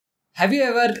Have you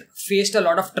ever faced a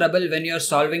lot of trouble when you're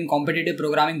solving competitive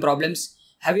programming problems?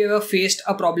 Have you ever faced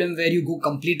a problem where you go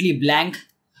completely blank?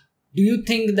 Do you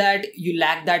think that you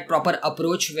lack that proper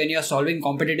approach when you're solving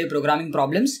competitive programming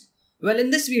problems? Well, in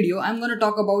this video, I'm going to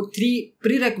talk about 3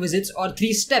 prerequisites or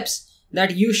 3 steps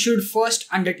that you should first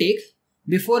undertake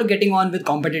before getting on with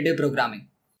competitive programming.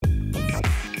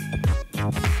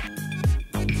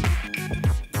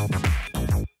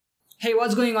 Hey,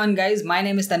 what's going on guys? My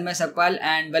name is Tanmay Sakpal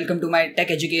and welcome to my tech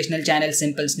educational channel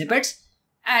Simple Snippets.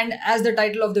 And as the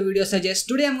title of the video suggests,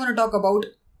 today I'm going to talk about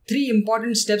 3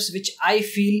 important steps which I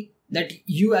feel that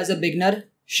you as a beginner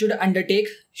should undertake,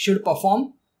 should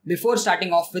perform before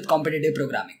starting off with competitive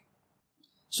programming.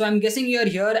 So I'm guessing you're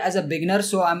here as a beginner,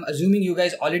 so I'm assuming you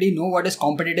guys already know what is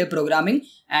competitive programming.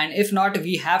 And if not,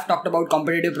 we have talked about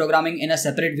competitive programming in a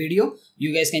separate video.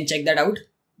 You guys can check that out.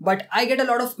 But I get a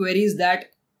lot of queries that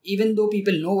even though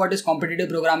people know what is competitive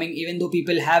programming, even though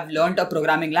people have learned a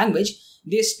programming language,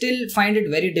 they still find it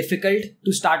very difficult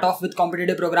to start off with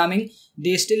competitive programming.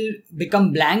 They still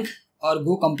become blank or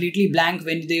go completely blank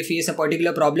when they face a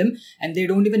particular problem and they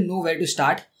don't even know where to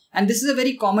start. And this is a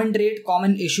very common trait,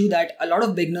 common issue that a lot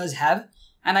of beginners have.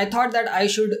 And I thought that I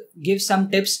should give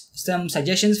some tips, some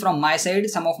suggestions from my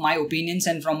side, some of my opinions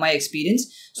and from my experience.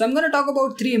 So I'm going to talk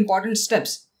about 3 important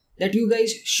steps that you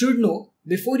guys should know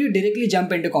before you directly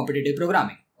jump into competitive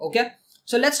programming. Okay,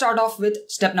 so let's start off with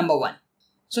step number 1.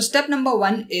 So step number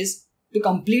 1 is to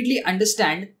completely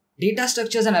understand data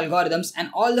structures and algorithms and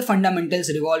all the fundamentals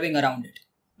revolving around it.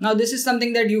 Now this is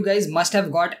something that you guys must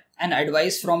have got an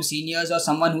advice from seniors or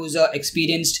someone who's an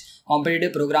experienced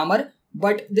competitive programmer,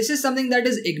 but this is something that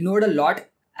is ignored a lot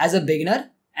as a beginner,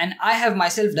 and I have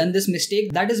myself done this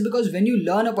mistake. That is because when you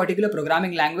learn a particular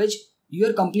programming language, you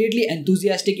are completely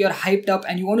enthusiastic, you're hyped up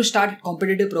and you want to start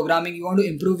competitive programming, you want to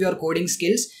improve your coding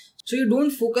skills. So you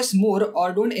don't focus more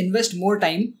or don't invest more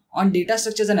time on data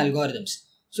structures and algorithms.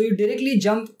 So you directly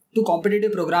jump to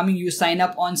competitive programming, you sign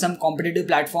up on some competitive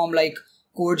platform like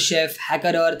CodeChef,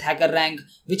 HackerEarth, HackerRank,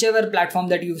 whichever platform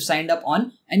that you've signed up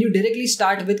on, and you directly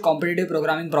start with competitive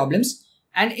programming problems.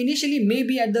 And initially,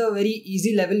 maybe at the very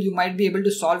easy level, you might be able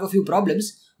to solve a few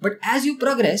problems, but as you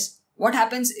progress, what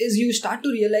happens is you start to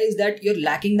realize that you're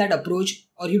lacking that approach,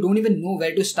 or you don't even know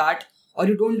where to start, or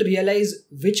you don't realize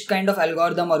which kind of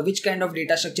algorithm or which kind of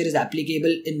data structure is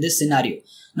applicable in this scenario.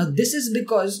 Now, this is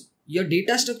because your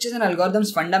data structures and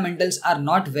algorithms fundamentals are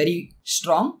not very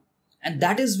strong, and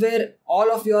that is where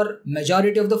all of your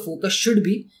majority of the focus should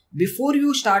be before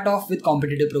you start off with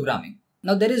competitive programming.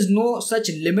 Now, there is no such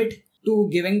limit to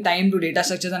giving time to data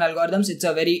structures and algorithms. It's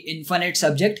a very infinite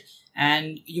subject.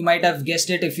 And you might have guessed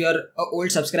it if you're an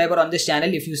old subscriber on this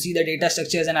channel. If you see the data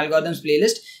structures and algorithms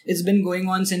playlist, it's been going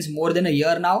on since more than a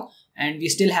year now, and we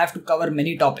still have to cover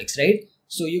many topics, right?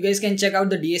 So you guys can check out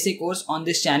the DSA course on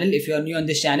this channel if you're new on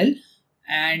this channel.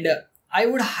 And I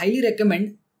would highly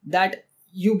recommend that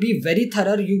you be very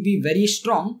thorough, you be very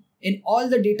strong in all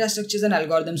the data structures and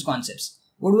algorithms concepts.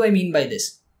 What do I mean by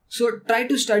this? So try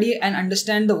to study and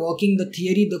understand the working, the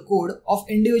theory, the code of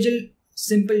individual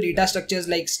simple data structures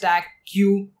like stack,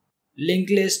 queue,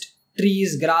 linked list,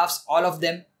 trees, graphs, all of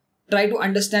them. Try to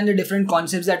understand the different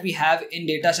concepts that we have in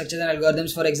data structures and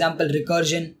algorithms. For example,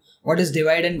 recursion, what is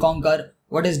divide and conquer,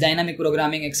 what is dynamic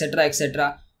programming, etc.,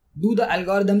 etc. Do the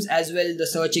algorithms as well, the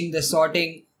searching, the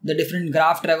sorting, the different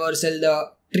graph traversal,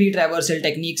 the tree traversal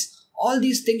techniques. All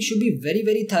these things should be very,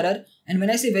 very thorough. And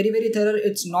when I say very, very thorough,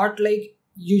 it's not like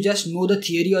you just know the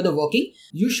theory or the working.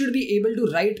 You should be able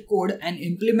to write code and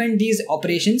implement these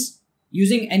operations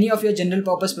using any of your general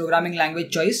purpose programming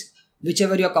language choice,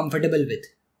 whichever you're comfortable with.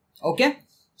 Okay.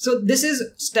 So this is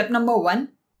step number 1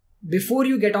 before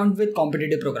you get on with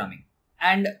competitive programming.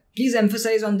 And please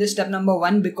emphasize on this step number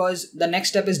 1 because the next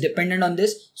step is dependent on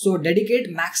this. So dedicate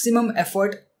maximum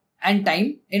effort and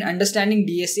time in understanding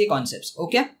DSA concepts.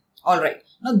 Okay. All right.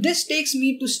 Now this takes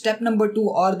me to step number 2,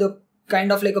 or the kind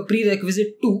of like a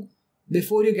prerequisite 2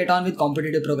 before you get on with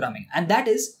competitive programming, and that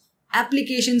is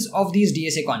applications of these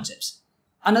DSA concepts.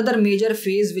 Another major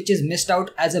phase which is missed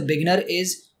out as a beginner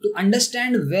is to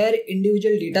understand where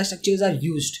individual data structures are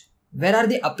used. Where are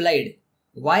they applied?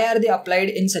 Why are they applied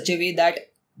in such a way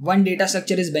that one data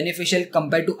structure is beneficial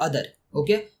compared to other?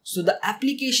 Okay, so the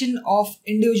application of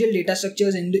individual data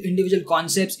structures, individual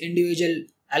concepts, individual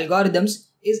algorithms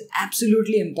is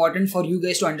absolutely important for you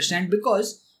guys to understand,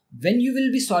 because when you will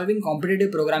be solving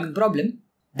competitive programming problem,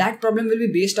 that problem will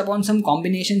be based upon some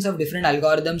combinations of different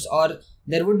algorithms, or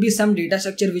there would be some data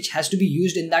structure which has to be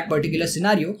used in that particular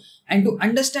scenario. And to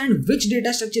understand which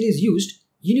data structure is used,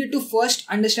 you need to first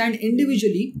understand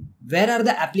individually where are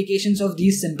the applications of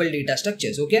these simple data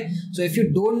structures. Okay, so if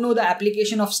you don't know the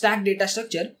application of stack data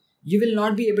structure, you will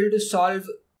not be able to solve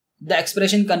the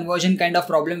expression conversion kind of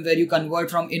problem where you convert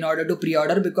from in order to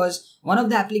pre-order, because one of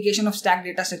the application of stack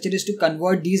data structure is to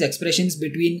convert these expressions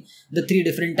between the three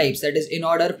different types, that is in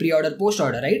order, pre-order,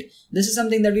 post-order, right? This is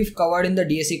something that we've covered in the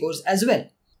DSA course as well.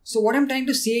 So what I'm trying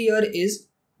to say here is,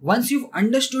 once you've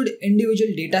understood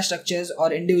individual data structures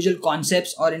or individual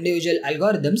concepts or individual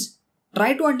algorithms,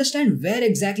 try to understand where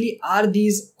exactly are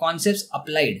these concepts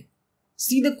applied.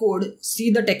 See the code, see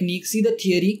the technique, see the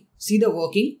theory, see the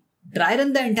working, try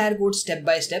run the entire code step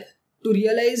by step to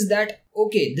realize that,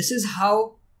 okay, this is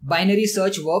how binary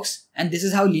search works and this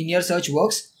is how linear search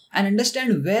works, and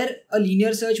understand where a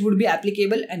linear search would be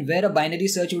applicable and where a binary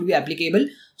search would be applicable.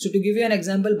 So to give you an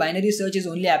example, binary search is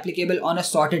only applicable on a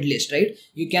sorted list, right?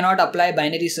 You cannot apply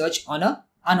binary search on a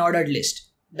unordered list,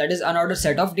 that is unordered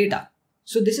set of data.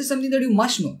 So this is something that you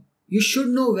must know. You should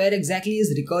know where exactly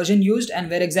is recursion used and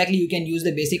where exactly you can use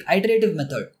the basic iterative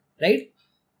method, right?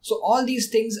 So all these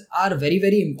things are very,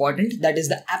 very important. That is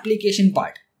the application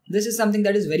part. This is something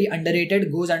that is very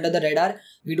underrated, goes under the radar.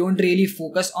 We don't really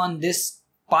focus on this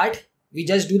part. We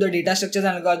just do the data structures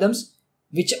and algorithms,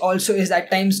 which also is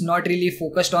at times not really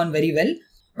focused on very well.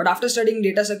 But after studying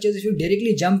data structures, if you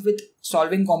directly jump with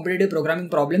solving competitive programming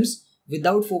problems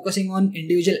without focusing on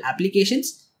individual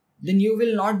applications, then you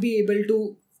will not be able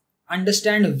to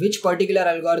understand which particular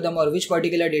algorithm or which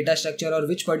particular data structure or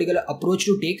which particular approach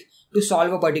to take to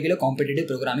solve a particular competitive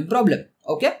programming problem.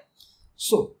 Okay.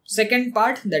 So second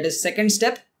part, that is second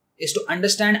step, is to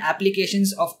understand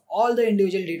applications of all the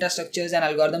individual data structures and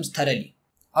algorithms thoroughly.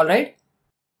 All right.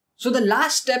 So the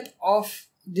last step of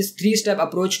this 3-step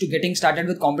approach to getting started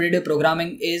with competitive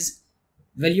programming is,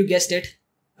 well, you guessed it,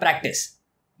 practice.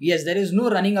 Yes, there is no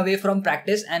running away from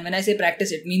practice. And when I say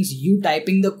practice, it means you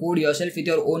typing the code yourself with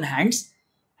your own hands.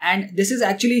 And this is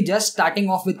actually just starting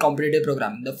off with competitive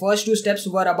programming. The first 2 steps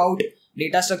were about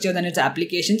data structures and its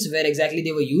applications, where exactly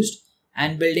they were used,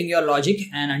 and building your logic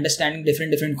and understanding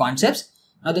different concepts.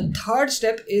 Now the third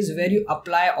step is where you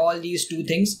apply all these 2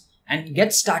 things and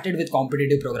get started with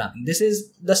competitive programming. This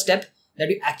is the step that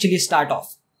you actually start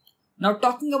off. Now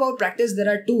talking about practice,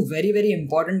 there are 2 very, very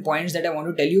important points that I want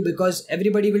to tell you, because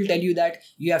everybody will tell you that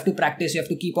you have to practice, you have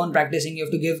to keep on practicing, you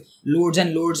have to give loads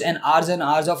and loads and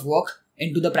hours of work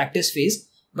into the practice phase.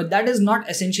 But that is not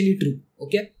essentially true.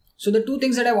 Okay. So the 2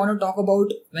 things that I want to talk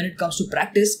about when it comes to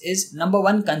practice is, number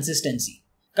 1, consistency.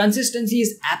 Consistency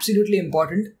is absolutely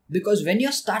important, because when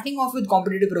you're starting off with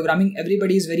competitive programming,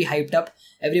 everybody is very hyped up,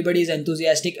 everybody is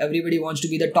enthusiastic, everybody wants to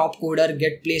be the top coder,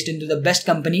 get placed into the best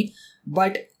company.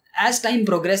 But as time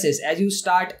progresses, as you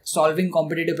start solving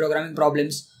competitive programming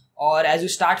problems, or as you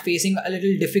start facing a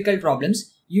little difficult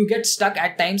problems, you get stuck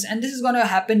at times. And this is going to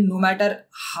happen no matter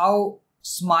how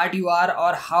smart you are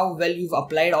or how well you've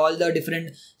applied all the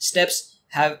different steps,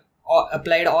 have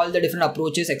applied all the different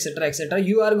approaches, etc., etc.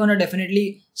 You are going to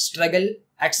definitely struggle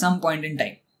at some point in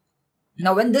time.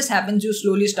 Now when this happens, you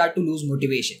slowly start to lose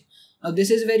motivation. Now this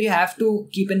is where you have to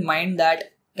keep in mind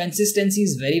that consistency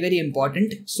is very, very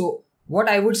important. So what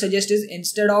I would suggest is,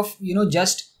 instead of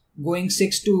just going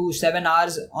 6 to 7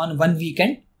 hours on one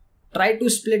weekend, try to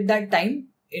split that time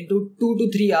into 2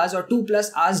 to 3 hours or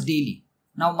 2+ hours daily.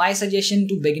 Now my suggestion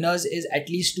to beginners is at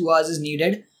least 2 hours is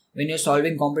needed when you're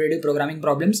solving competitive programming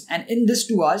problems. And in this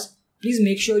 2 hours, please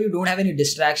make sure you don't have any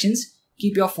distractions.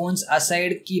 Keep your phones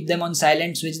aside, keep them on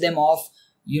silent, switch them off,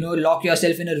 lock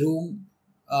yourself in a room.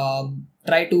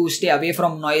 Try to stay away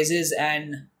from noises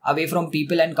and away from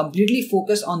people and completely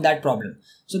focus on that problem.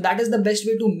 So that is the best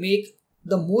way to make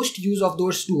the most use of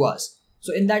those 2 hours.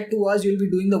 So in that 2 hours, you'll be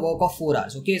doing the work of 4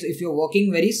 hours. Okay. So if you're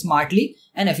working very smartly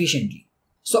and efficiently.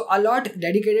 So allot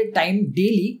dedicated time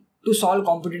daily to solve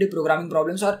competitive programming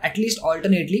problems, or at least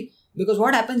alternately, because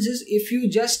what happens is, if you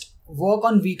just work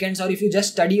on weekends or if you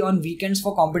just study on weekends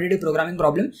for competitive programming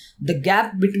problem, the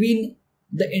gap between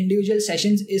the individual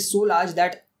sessions is so large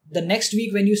that the next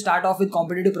week when you start off with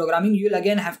competitive programming, you'll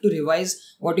again have to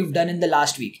revise what you've done in the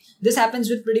last week. This happens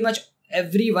with pretty much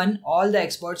everyone, all the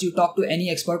experts. You talk to any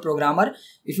expert programmer,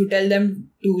 if you tell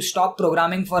them to stop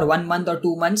programming for 1 month or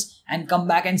 2 months and come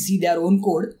back and see their own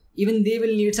code, even they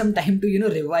will need some time to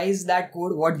revise that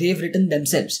code, what they've written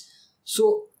themselves.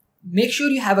 So make sure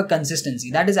you have a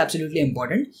consistency. That is absolutely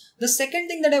important. The second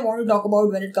thing that I want to talk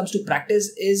about when it comes to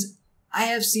practice is, I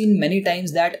have seen many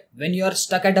times that when you are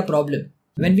stuck at a problem,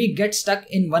 when we get stuck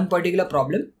in one particular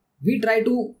problem, we try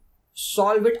to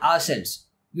solve it ourselves.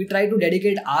 We try to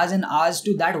dedicate hours and hours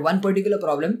to that one particular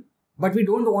problem, but we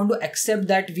don't want to accept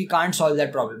that we can't solve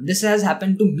that problem. This has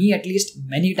happened to me at least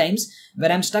many times,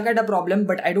 where I'm stuck at a problem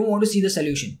but I don't want to see the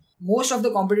solution. Most of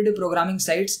the competitive programming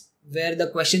sites where the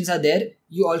questions are there,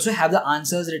 you also have the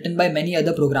answers written by many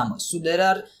other programmers. So there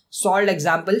are solved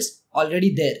examples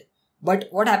already there. But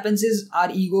what happens is our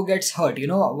ego gets hurt.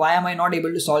 Why am I not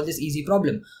able to solve this easy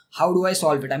problem? How do I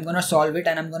solve it? I'm going to solve it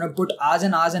and I'm going to put hours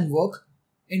and hours and work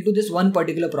into this one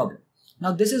particular problem.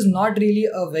 Now, this is not really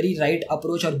a very right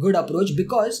approach or good approach,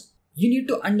 because you need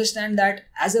to understand that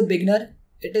as a beginner,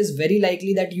 it is very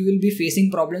likely that you will be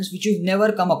facing problems which you've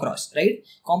never come across, right?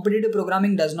 Competitive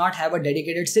programming does not have a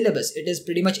dedicated syllabus. It is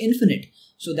pretty much infinite.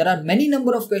 So there are many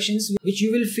number of questions which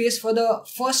you will face for the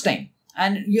first time.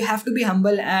 And you have to be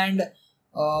humble and,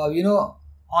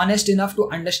 honest enough to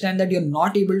understand that you're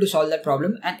not able to solve that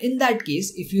problem. And in that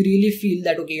case, if you really feel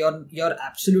that, okay, you're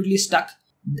absolutely stuck,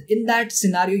 in that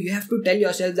scenario, you have to tell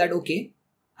yourself that, okay,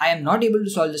 I am not able to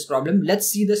solve this problem. Let's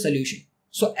see the solution.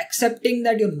 So accepting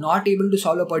that you're not able to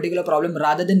solve a particular problem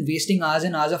rather than wasting hours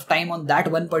and hours of time on that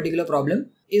one particular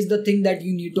problem is the thing that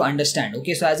you need to understand.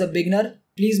 Okay, so as a beginner,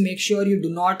 please make sure you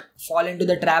do not fall into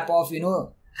the trap of,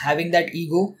 having that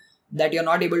ego that you're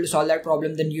not able to solve that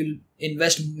problem, then you'll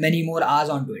invest many more hours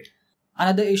onto it.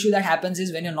 Another issue that happens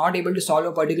is when you're not able to solve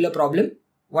a particular problem,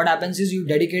 what happens is you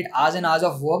dedicate hours and hours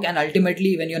of work, and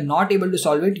ultimately when you're not able to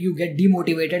solve it, you get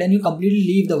demotivated and you completely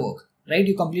leave the work, right?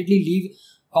 You completely leave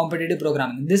competitive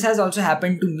programming. This has also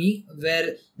happened to me,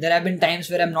 where there have been times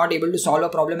where I'm not able to solve a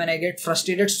problem and I get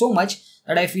frustrated so much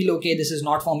that I feel, okay, this is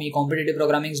not for me. Competitive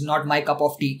programming is not my cup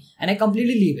of tea, and I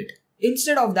completely leave it.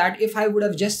 Instead of that, if I would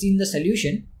have just seen the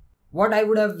solution, what I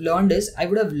would have learned is I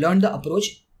would have learned the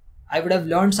approach. I would have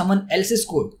learned someone else's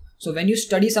code. So when you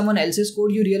study someone else's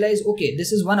code, you realize, okay,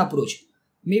 this is one approach.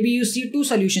 Maybe you see two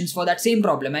solutions for that same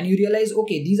problem and you realize,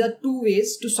 okay, these are two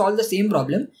ways to solve the same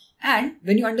problem. And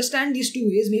when you understand these two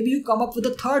ways, maybe you come up with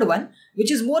a third one,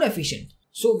 which is more efficient.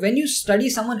 So when you study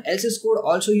someone else's code,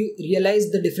 also you realize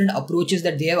the different approaches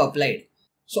that they have applied.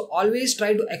 So always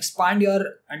try to expand your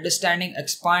understanding,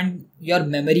 expand your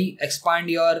memory, expand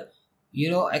your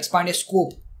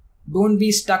scope. Don't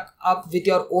be stuck up with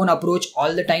your own approach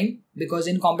all the time, because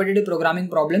in competitive programming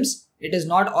problems, it is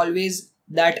not always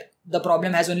that the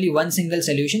problem has only one single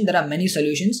solution. There are many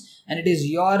solutions, and it is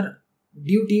your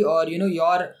duty or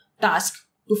your task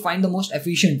to find the most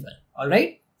efficient one.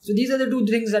 Alright. So these are the two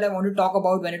things that I want to talk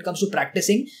about when it comes to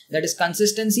practicing. That is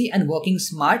consistency and working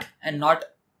smart and not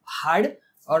hard.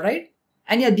 Alright.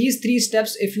 And yeah, these three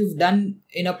steps, if you've done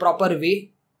in a proper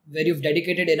way, where you've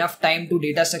dedicated enough time to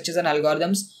data structures and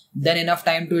algorithms, then enough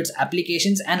time to its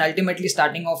applications, and ultimately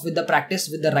starting off with the practice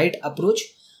with the right approach,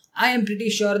 I am pretty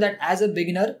sure that as a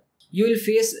beginner, you will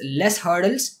face less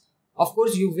hurdles. Of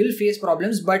course, you will face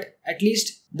problems, but at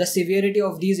least the severity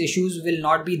of these issues will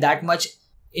not be that much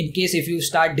in case if you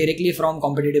start directly from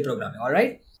competitive programming.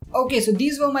 Alright. Okay, so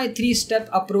these were my 3-step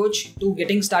approach to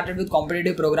getting started with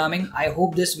competitive programming. I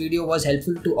hope this video was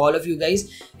helpful to all of you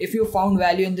guys. If you found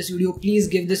value in this video, please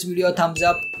give this video a thumbs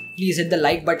up. Please hit the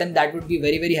like button. That would be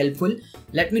very, very helpful.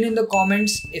 Let me know in the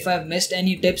comments if I've missed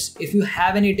any tips. If you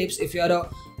have any tips, if you're an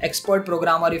expert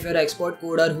programmer, if you're an expert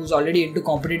coder who's already into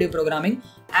competitive programming,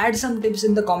 add some tips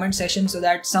in the comment section so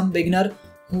that some beginner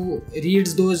who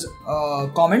reads those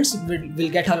comments will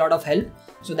get a lot of help.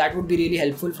 So that would be really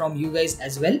helpful from you guys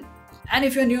as well. And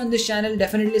if you're new on this channel,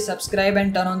 definitely subscribe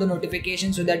and turn on the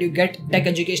notifications so that you get tech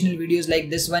educational videos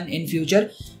like this one in future.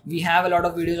 We have a lot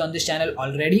of videos on this channel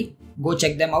already. Go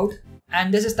check them out.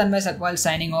 And this is Tanmay Sakwal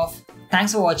signing off.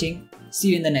 Thanks for watching. See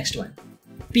you in the next one.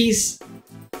 Peace.